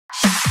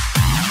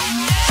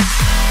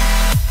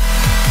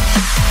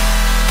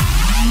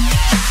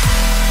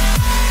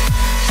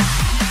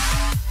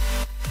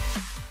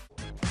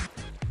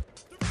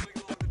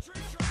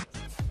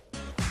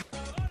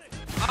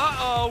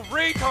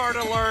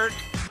Retard alert!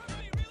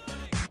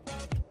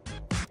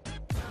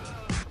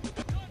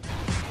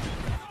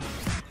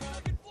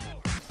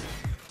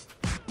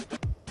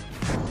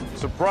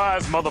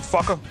 Surprise,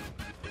 motherfucker!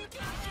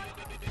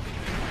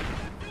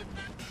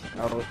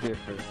 I was here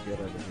first. Get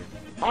over here.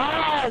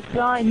 Ah,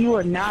 son, you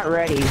are not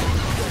ready.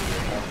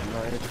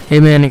 Hey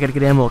man, I gotta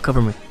get ammo.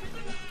 Cover me.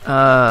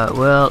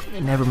 Well,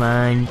 never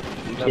mind.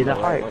 See the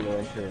heart.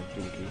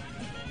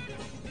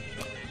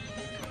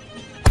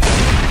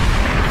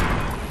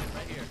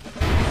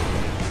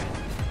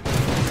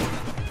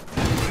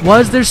 Why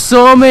is there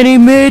so many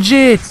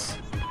midgets?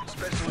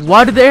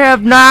 Why do they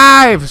have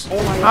knives?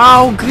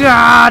 Oh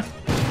god!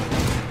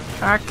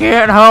 I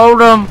can't hold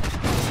them.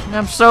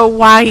 I'm so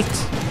white.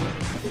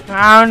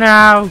 Oh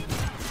no.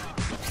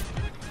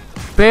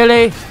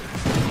 Billy!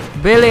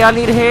 Billy, I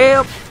need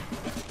help!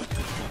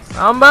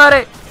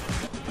 Somebody!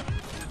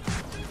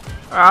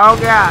 Oh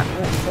god!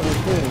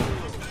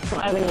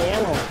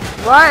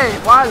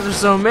 Why is there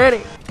so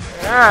many?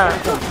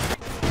 Yeah.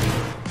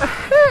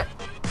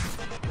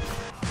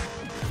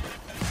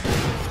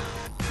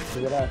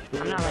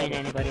 I'm not letting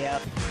anybody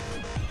up.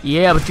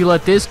 Yeah, but you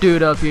let this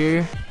dude up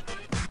here.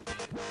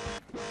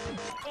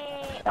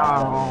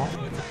 Oh.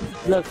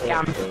 Look,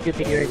 I'm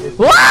stupid. You're just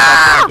Wah!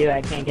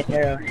 I can't get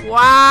through.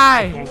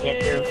 Why? Can't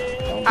get through.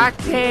 I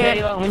Tell you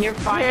can't what, when you're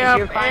fine, help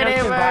you're final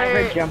anybody.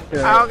 survivor, jump through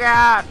it. Oh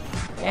god!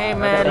 Hey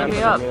man, let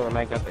me up.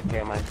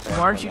 Why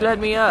aren't you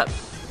letting me up?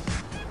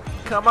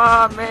 Come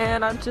on,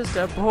 man. I'm just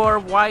a poor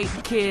white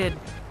kid.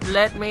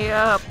 Let me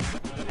up.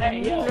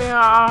 Hey, yo.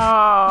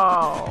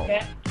 No.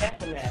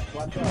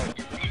 Watch out.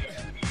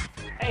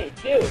 Hey,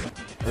 dude.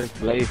 Where's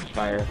Blaze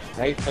Fire?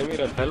 Hey, send me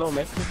the fellow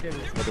Mexican.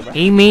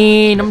 Hey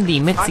man, I'm the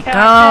Mexican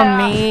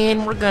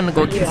man. We're gonna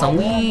go get some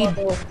weed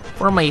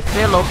for my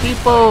fellow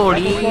people.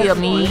 Yeah,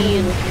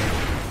 man.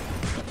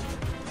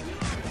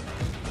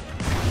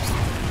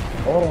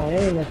 Auto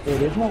aim, mister.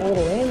 There's no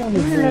auto aim on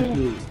this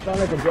bullshit. It's not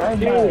like a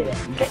drive-by.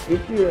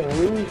 If you're a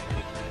loot.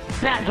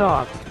 That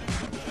dog.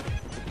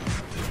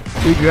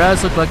 Dude, your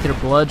eyes look like they're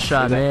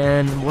bloodshot,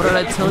 man. What did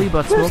I tell you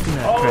about smoking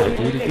that crap,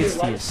 dude? It gets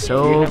to you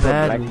so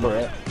bad.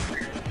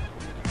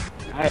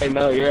 I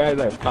know, your eyes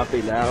are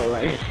popping out,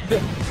 like...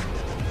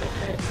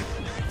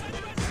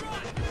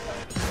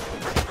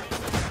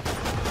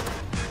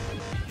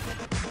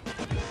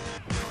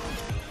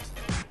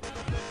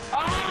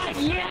 Oh,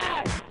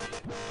 yes!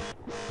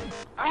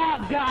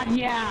 Oh, God,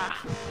 yeah!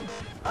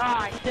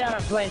 Oh, shut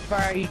up, Blaze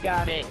Fire. You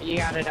got it. You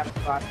got it up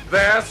spot.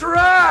 That's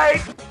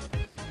right!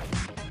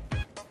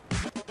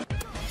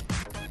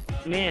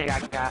 Man, I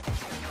got.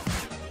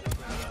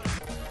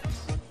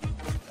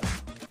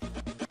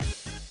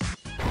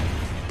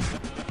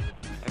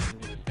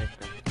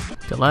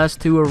 The last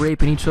two are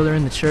raping each other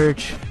in the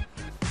church.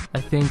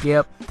 I think,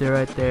 yep, they're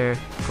right there.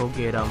 Go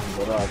get them.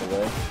 What are the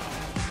way?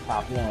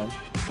 Top one.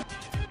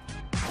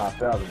 Top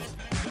the other one.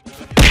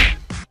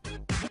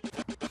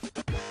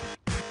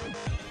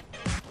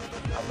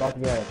 I'm about to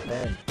get a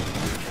 10.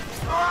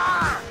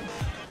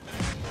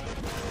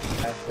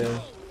 That's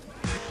it.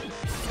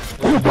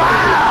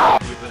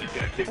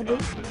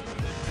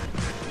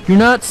 You're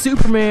not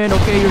Superman,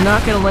 okay? You're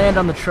not gonna land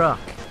on the truck.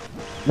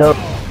 No.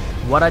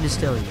 What'd I just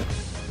tell you?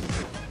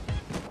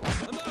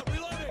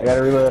 I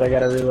gotta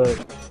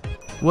reload.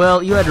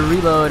 Well, you had to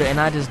reload and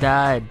I just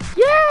died.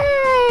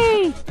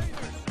 Yay!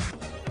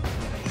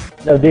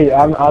 No, dude,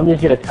 I'm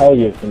just gonna tell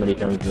you if somebody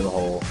comes through the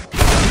hole.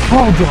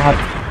 Oh, God.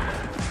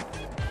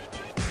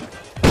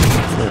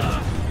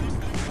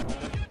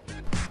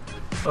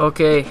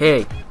 Okay,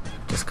 hey.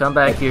 Just come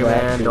back here,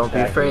 man. Don't be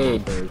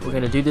afraid. We're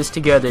gonna do this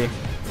together.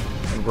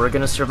 And we're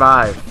gonna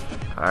survive.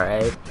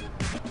 Alright?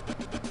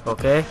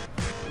 Okay?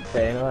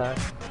 Staying alive.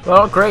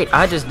 Well, great.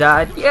 I just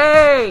died.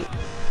 Yay!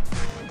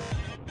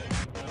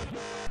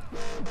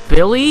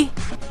 Billy?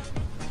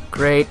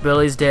 Great,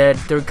 Billy's dead.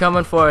 They're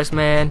coming for us,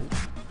 man.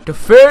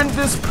 Defend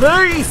this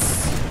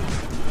place!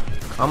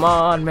 Come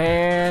on,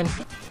 man.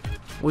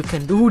 We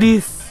can do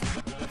this.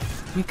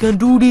 We can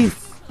do this.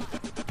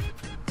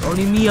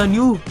 Only me and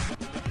you.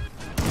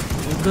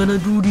 We're gonna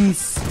do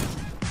this.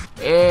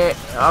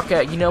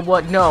 Okay, you know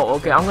what? No,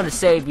 okay, I'm gonna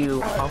save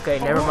you. Okay,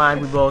 never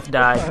mind, we both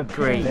died.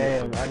 Great.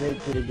 Damn, I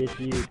made sure to get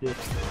to you, too.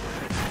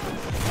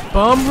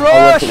 Bum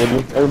rush!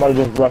 Everybody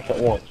just rush at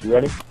once. You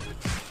ready?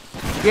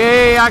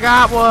 Yay, I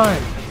got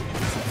one!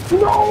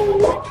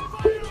 No!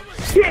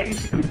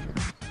 Shit!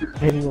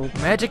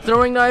 Magic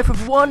throwing knife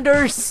of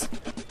wonders!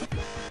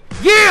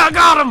 Yeah, I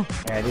got him!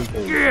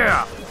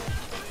 Yeah!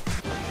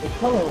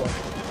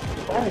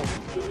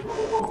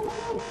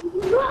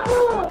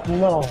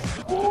 No.